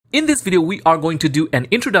In this video, we are going to do an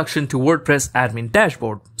introduction to WordPress Admin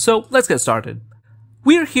Dashboard. So let's get started.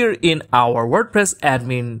 We're here in our WordPress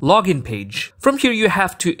Admin login page. From here, you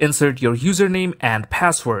have to insert your username and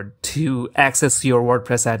password to access your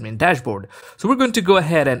WordPress Admin Dashboard. So we're going to go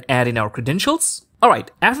ahead and add in our credentials. All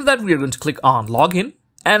right, after that, we are going to click on Login.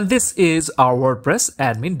 And this is our WordPress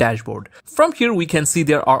Admin Dashboard. From here, we can see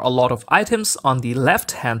there are a lot of items on the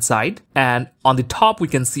left-hand side, and on the top, we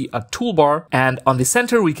can see a toolbar, and on the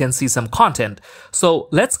center, we can see some content. So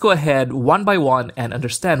let's go ahead one by one and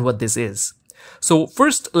understand what this is. So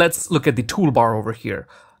first, let's look at the toolbar over here.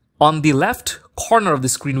 On the left corner of the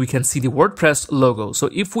screen, we can see the WordPress logo.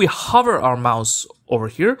 So if we hover our mouse over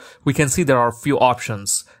here, we can see there are a few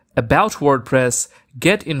options: About WordPress,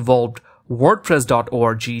 Get Involved,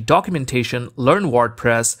 WordPress.org, documentation, learn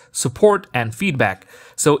WordPress, support, and feedback.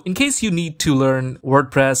 So in case you need to learn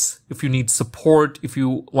WordPress, if you need support, if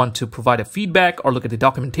you want to provide a feedback or look at the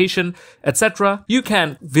documentation, etc., you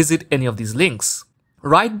can visit any of these links.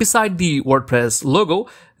 Right beside the WordPress logo,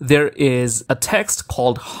 there is a text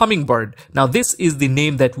called Hummingbird. Now this is the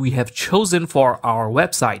name that we have chosen for our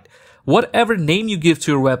website. Whatever name you give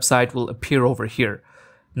to your website will appear over here.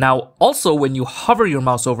 Now, also, when you hover your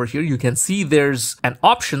mouse over here, you can see there's an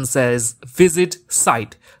option says Visit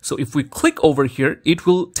Site. So if we click over here, it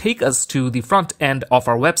will take us to the front end of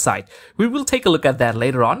our website. We will take a look at that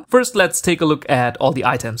later on. First, let's take a look at all the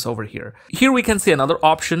items over here. Here we can see another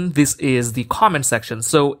option. This is the comment section.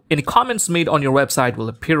 So any comments made on your website will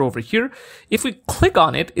appear over here. If we click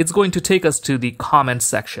on it, it's going to take us to the comment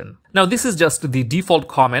section. Now, this is just the default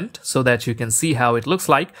comment so that you can see how it looks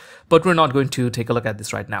like, but we're not going to take a look at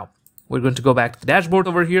this right now. We're going to go back to the dashboard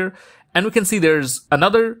over here, and we can see there's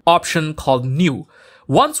another option called New.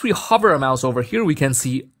 Once we hover our mouse over here, we can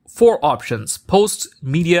see 4 options: Post,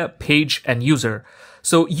 Media, Page, and User.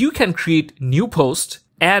 So you can create new post,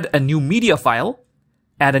 add a new media file,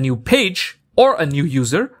 add a new page, or a new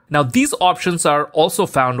user. Now, these options are also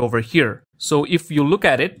found over here. So if you look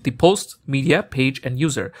at it, the post, media, page, and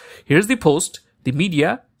user. Here's the post, the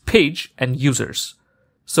media, page, and users.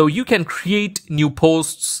 So you can create new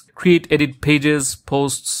posts, edit pages,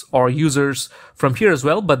 posts, or users from here as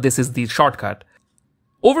well, but this is the shortcut.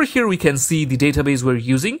 Over here, we can see the database we're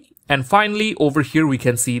using. And finally, over here, we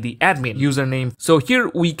can see the admin username. So here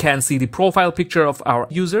we can see the profile picture of our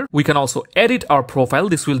user. We can also edit our profile.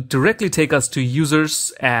 This will directly take us to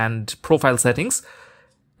users and profile settings.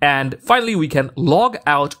 And finally, we can log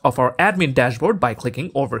out of our admin dashboard by clicking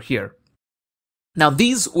over here. Now,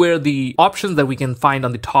 these were the options that we can find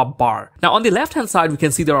on the top bar. Now, on the left-hand side, we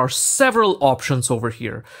can see there are several options over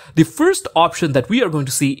here. The first option that we are going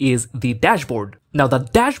to see is the dashboard. Now, the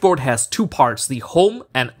dashboard has 2 parts, the home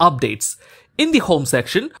and updates. In the home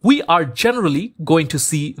section, we are generally going to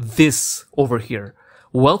see this over here.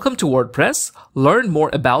 Welcome to WordPress. Learn more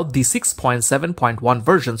about the 6.7.1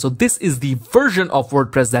 version. So this is the version of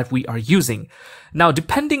WordPress that we are using. Now,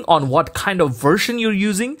 depending on what kind of version you're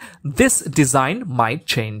using, this design might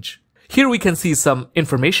change. Here we can see some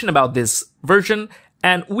information about this version,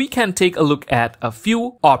 and we can take a look at a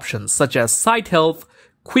few options such as site health,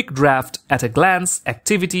 quick draft, at a glance,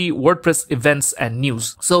 activity, WordPress events, and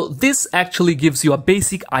news. So this actually gives you a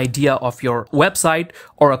basic idea of your website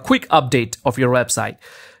or a quick update of your website.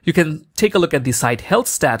 You can take a look at the site health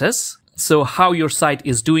status. So how your site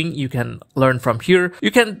is doing, you can learn from here.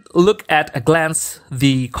 You can look at a glance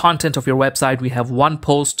the content of your website. We have 1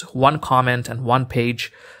 post, 1 comment, and 1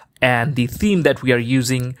 page, and the theme that we are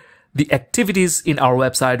using. The activities in our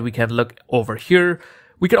website, we can look over here.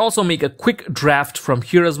 We can also make a quick draft from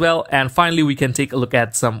here as well. And finally, we can take a look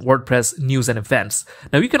at some WordPress news and events.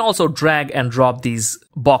 Now, you can also drag and drop these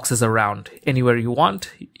boxes around anywhere you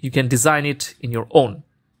want. You can design it in your own.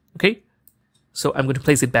 Okay. So I'm going to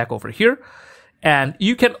place it back over here. And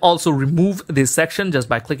you can also remove this section just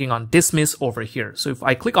by clicking on Dismiss over here. So if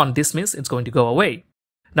I click on Dismiss, it's going to go away.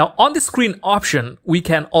 Now, on the screen option, we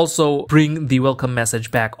can also bring the welcome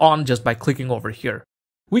message back on just by clicking over here.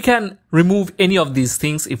 We can remove any of these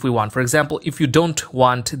things if we want. For example, if you don't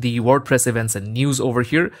want the WordPress events and news over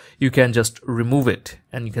here, you can just remove it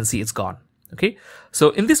and you can see it's gone. Okay.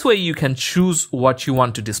 So in this way, you can choose what you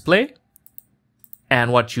want to display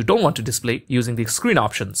and what you don't want to display using the screen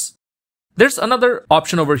options. There's another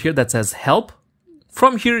option over here that says help.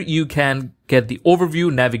 From here, you can get the overview,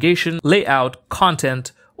 navigation, layout,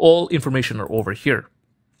 content, all information are over here.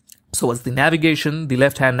 So what's the navigation? The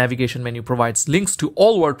left-hand navigation menu provides links to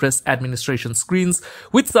all WordPress administration screens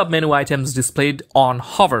with sub-menu items displayed on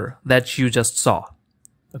hover that you just saw.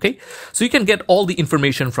 Okay, so you can get all the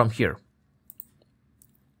information from here.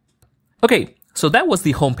 Okay, So that was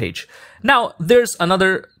the home page. Now there's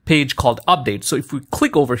another page called update. So if we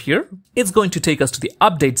click over here, it's going to take us to the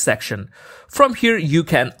update section. From here, you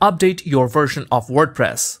can update your version of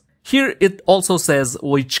WordPress. Here it also says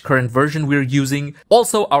which current version we're using.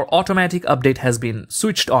 Also, our automatic update has been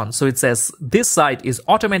switched on. So it says this site is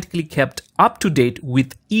automatically kept up to date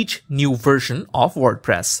with each new version of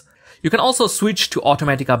WordPress. You can also switch to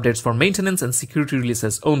automatic updates for maintenance and security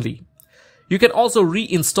releases only. You can also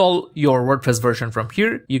reinstall your WordPress version from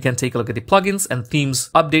here. You can take a look at the plugins and themes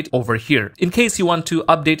update over here. In case you want to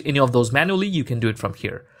update any of those manually, you can do it from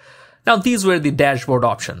here. Now, these were the dashboard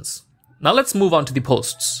options. Now let's move on to the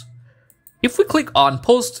posts. If we click on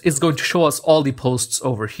posts, it's going to show us all the posts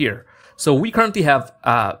over here. So we currently have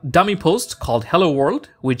a dummy post called Hello World,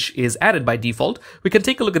 which is added by default. We can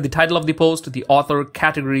take a look at the title of the post, the author,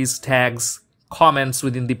 categories, tags, comments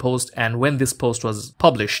within the post, and when this post was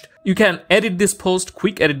published. You can edit this post,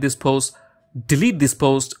 quick edit this post, delete this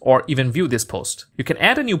post, or even view this post. You can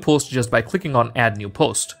add a new post just by clicking on Add New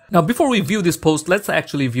Post. Now, before we view this post, let's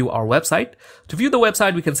actually view our website. To view the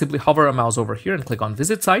website, we can simply hover our mouse over here and click on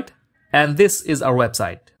Visit Site. And this is our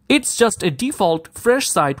website. It's just a default, fresh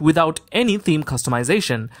site without any theme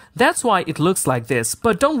customization. That's why it looks like this.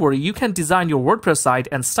 But don't worry, you can design your WordPress site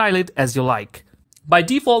and style it as you like. By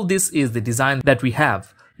default, this is the design that we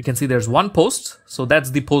have. You can see there's one post. So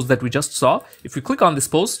that's the post that we just saw. If we click on this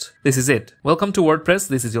post, this is it. Welcome to WordPress.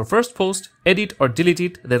 This is your first post. Edit or delete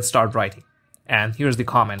it, then start writing. And here's the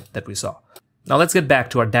comment that we saw. Now let's get back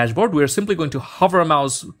to our dashboard. We're simply going to hover our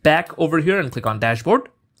mouse back over here and click on dashboard.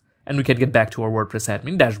 And we can get back to our WordPress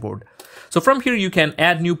admin dashboard. So from here, you can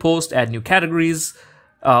add new posts, add new categories.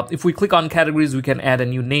 If we click on categories, we can add a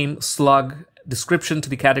new name, slug, description to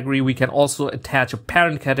the category. We can also attach a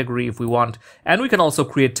parent category if we want. And we can also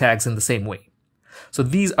create tags in the same way. So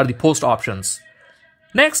these are the post options.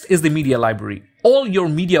 Next is the media library. All your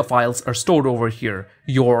media files are stored over here.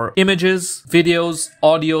 Your images, videos,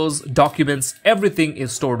 audios, documents, everything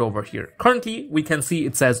is stored over here. Currently, we can see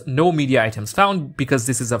it says no media items found because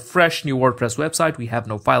this is a fresh new WordPress website. We have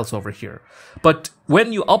no files over here. But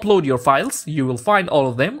when you upload your files, you will find all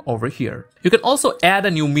of them over here. You can also add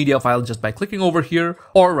a new media file just by clicking over here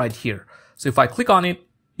or right here. So if I click on it,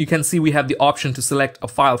 you can see we have the option to select a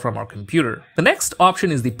file from our computer. The next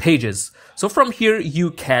option is the pages. So from here, you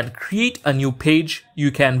can create a new page.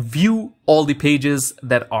 You can view all the pages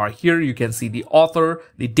that are here. You can see the author,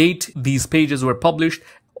 the date these pages were published.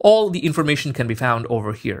 All the information can be found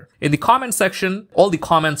over here. In the comment section, all the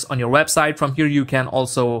comments on your website. From here, you can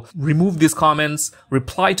also remove these comments,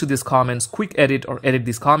 reply to these comments, quick edit or edit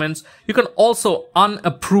these comments. You can also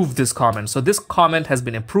unapprove this comment. So this comment has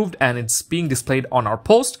been approved and it's being displayed on our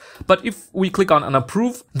post. But if we click on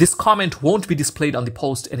unapprove, this comment won't be displayed on the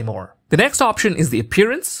post anymore. The next option is the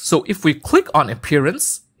appearance. So if we click on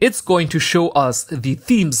appearance, it's going to show us the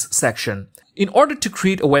themes section. In order to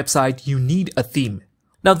create a website, you need a theme.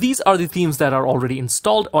 Now, these are the themes that are already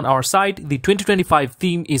installed on our site. The 2025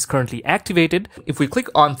 theme is currently activated. If we click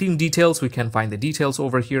on theme details, we can find the details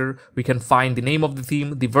over here. We can find the name of the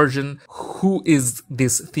theme, the version, who is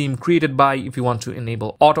this theme created by, if you want to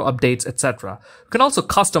enable auto updates, etc. You can also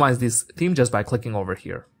customize this theme just by clicking over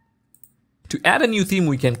here. To add a new theme,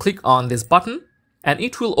 we can click on this button. And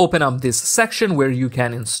it will open up this section where you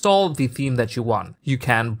can install the theme that you want. You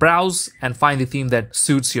can browse and find the theme that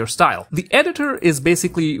suits your style. The editor is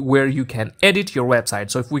basically where you can edit your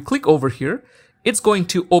website. So if we click over here, it's going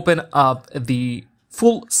to open up the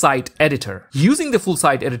full site editor. Using the full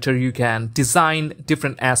site editor, you can design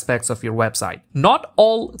different aspects of your website. Not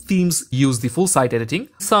all themes use the full site editing.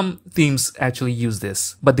 Some themes actually use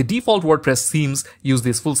this, but the default WordPress themes use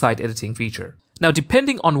this full site editing feature. Now,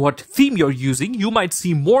 depending on what theme you're using, you might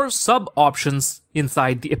see more sub-options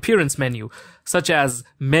inside the appearance menu, such as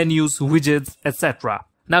menus, widgets, etc.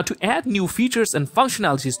 Now, to add new features and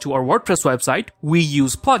functionalities to our WordPress website, we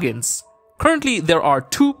use plugins. Currently, there are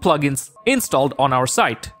two plugins installed on our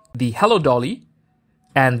site, the Hello Dolly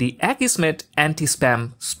and the Akismet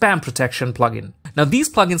Anti-Spam Spam Protection plugin. Now, these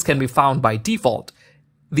plugins can be found by default.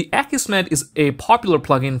 The Akismet is a popular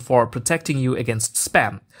plugin for protecting you against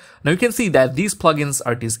spam. Now you can see that these plugins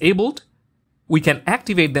are disabled. We can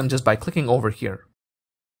activate them just by clicking over here.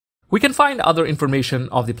 We can find other information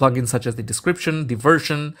of the plugin such as the description, the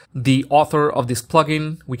version, the author of this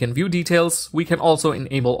plugin. We can view details. We can also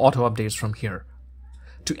enable auto updates from here.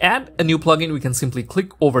 To add a new plugin, we can simply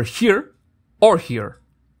click over here or here.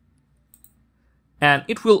 And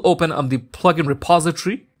it will open up the plugin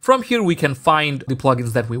repository. From here, we can find the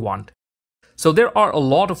plugins that we want. So there are a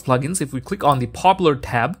lot of plugins. If we click on the popular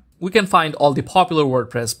tab, we can find all the popular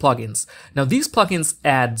WordPress plugins. Now, these plugins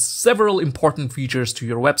add several important features to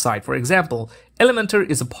your website. For example, Elementor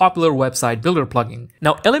is a popular website builder plugin.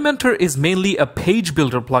 Now, Elementor is mainly a page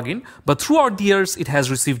builder plugin, but throughout the years, it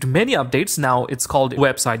has received many updates. Now it's called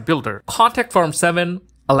Website Builder. Contact Form 7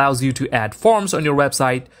 allows you to add forms on your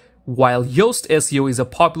website, while Yoast SEO is a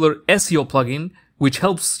popular SEO plugin, which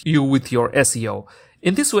helps you with your SEO.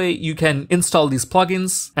 In this way, you can install these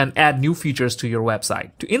plugins and add new features to your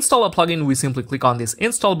website. To install a plugin, we simply click on this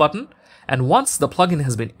install button. And once the plugin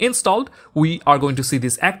has been installed, we are going to see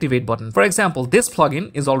this activate button. For example, this plugin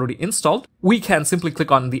is already installed. We can simply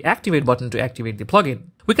click on the activate button to activate the plugin.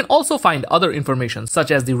 We can also find other information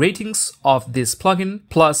such as the ratings of this plugin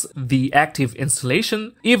plus the active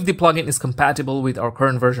installation, if the plugin is compatible with our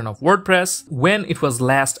current version of WordPress, when it was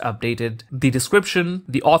last updated, the description,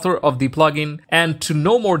 the author of the plugin, and to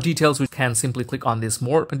know more details, we can simply click on this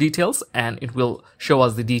more details and it will show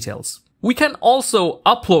us the details. We can also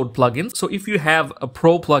upload plugins. So if you have a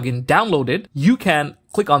Pro plugin downloaded, you can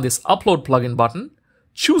click on this upload plugin button,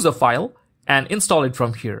 choose a file, and install it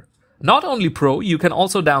from here. Not only Pro, you can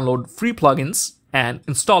also download free plugins and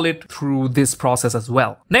install it through this process as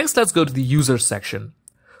well. Next, let's go to the users section.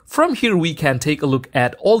 From here, we can take a look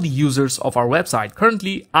at all the users of our website.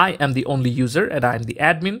 Currently, I am the only user and I am the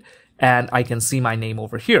admin, and I can see my name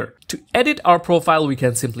over here. To edit our profile, we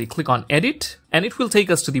can simply click on edit and it will take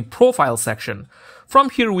us to the profile section. From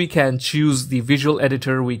here, we can choose the visual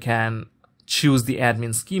editor, we can choose the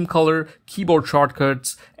admin scheme color, keyboard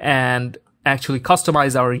shortcuts, and actually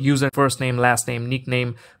customize our user first name, last name,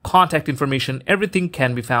 nickname, contact information. Everything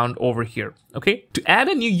can be found over here. Okay. To add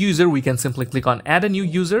a new user, we can simply click on add a new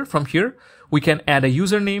user. From here, we can add a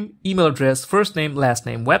username, email address, first name, last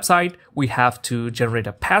name, website. We have to generate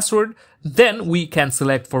a password. Then we can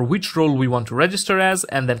select for which role we want to register as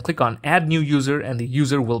and then click on add new user and the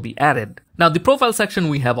user will be added. Now the profile section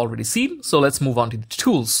we have already seen. So let's move on to the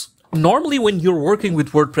tools. Normally, when you're working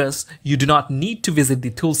with WordPress, you do not need to visit the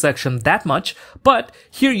tools section that much, but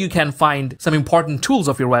here you can find some important tools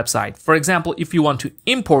of your website. For example, if you want to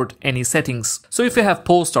import any settings. So if you have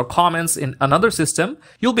posts or comments in another system,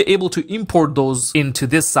 you'll be able to import those into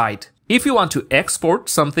this site. If you want to export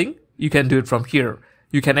something, you can do it from here.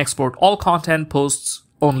 You can export all content, posts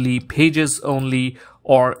only, pages only,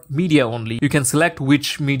 or media only. You can select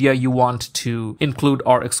which media you want to include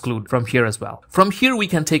or exclude from here as well. From here, we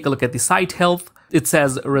can take a look at the site health. It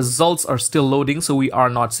says results are still loading, so we are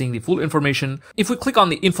not seeing the full information. If we click on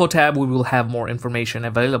the info tab, we will have more information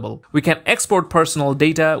available. We can export personal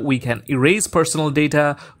data. We can erase personal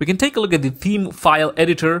data. We can take a look at the theme file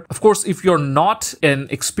editor. Of course, if you're not an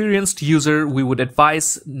experienced user, we would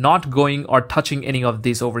advise not going or touching any of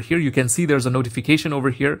this over here. You can see there's a notification over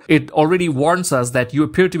here. It already warns us that you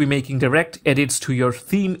appear to be making direct edits to your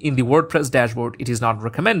theme in the WordPress dashboard. It is not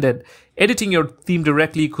recommended. Editing your theme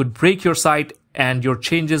directly could break your site and your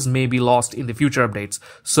changes may be lost in the future updates.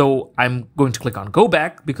 So I'm going to click on go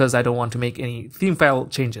back because I don't want to make any theme file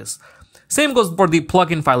changes. Same goes for the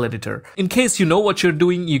plugin file editor. In case you know what you're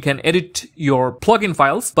doing, you can edit your plugin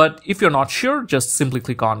files, but if you're not sure, just simply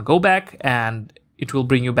click on go back and it will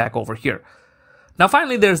bring you back over here. Now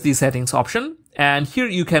finally, there's the settings option, and here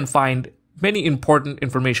you can find many important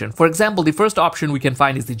information. For example, the first option we can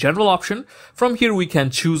find is the general option. From here, we can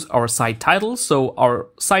choose our site title. So our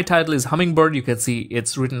site title is Hummingbird. You can see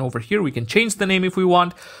it's written over here. We can change the name if we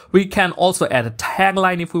want. We can also add a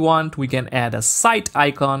tagline if we want. We can add a site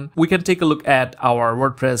icon. We can take a look at our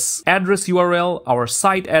WordPress address URL, our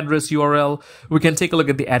site address URL. We can take a look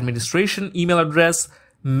at the administration email address,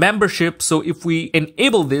 membership. So if we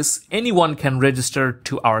enable this, anyone can register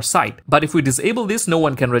to our site. But if we disable this, no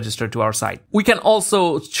one can register to our site. We can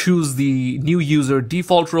also choose the new user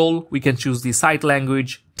default role. We can choose the site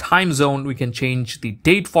language, time zone. We can change the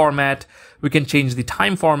date format. We can change the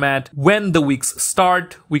time format, when the weeks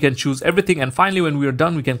start. We can choose everything. And finally, when we are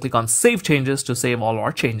done, we can click on save changes to save all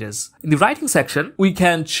our changes. In the writing section, we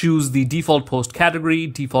can choose the default post category,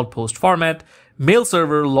 default post format, mail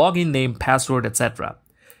server, login name, password, etc.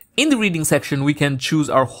 In the reading section, we can choose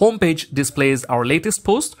our homepage displays our latest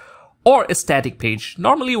post or a static page.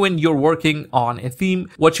 Normally, when you're working on a theme,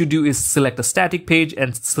 what you do is select a static page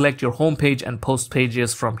and select your homepage and post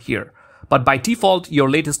pages from here. But by default, your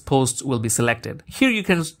latest posts will be selected. Here you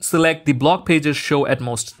can select the blog pages show at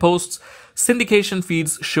most posts. Syndication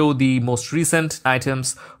feeds show the most recent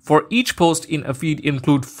items. For each post in a feed,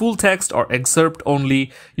 include full text or excerpt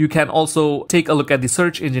only. You can also take a look at the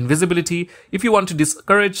search engine visibility. If you want to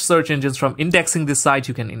discourage search engines from indexing this site,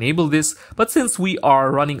 you can enable this. But since we are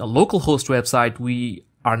running a local host website, we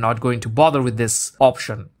are not going to bother with this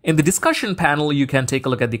option. In the discussion panel, you can take a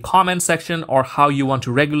look at the comment section or how you want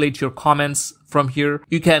to regulate your comments from here.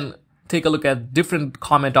 You can take a look at different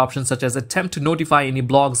comment options such as attempt to notify any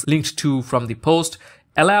blogs linked to from the post,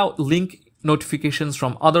 allow link notifications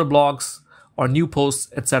from other blogs or new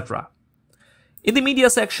posts, etc. In the media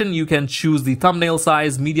section, you can choose the thumbnail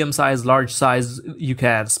size, medium size, large size. You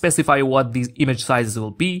can specify what these image sizes will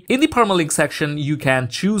be. In the permalink section, you can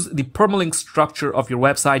choose the permalink structure of your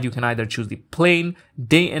website. You can either choose the plain,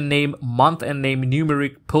 day and name, month and name,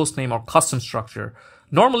 numeric, post name, or custom structure.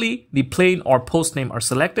 Normally, the plain or post name are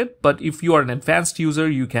selected, but if you are an advanced user,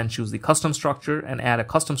 you can choose the custom structure and add a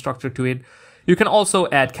custom structure to it. You can also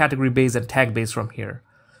add category base and tag base from here.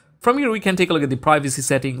 From here, we can take a look at the privacy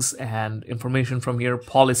settings and information from here.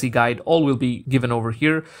 Policy guide, all will be given over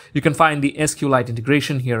here. You can find the SQLite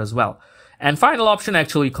integration here as well. And final option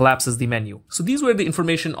actually collapses the menu. So these were the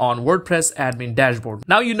information on WordPress admin dashboard.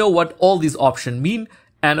 Now you know what all these options mean.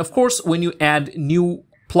 And of course, when you add new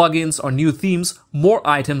plugins or new themes, more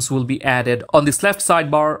items will be added on this left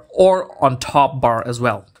sidebar or on top bar as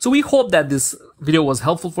well. So we hope that this video was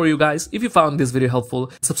helpful for you guys. If you found this video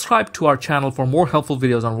helpful, subscribe to our channel for more helpful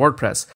videos on WordPress.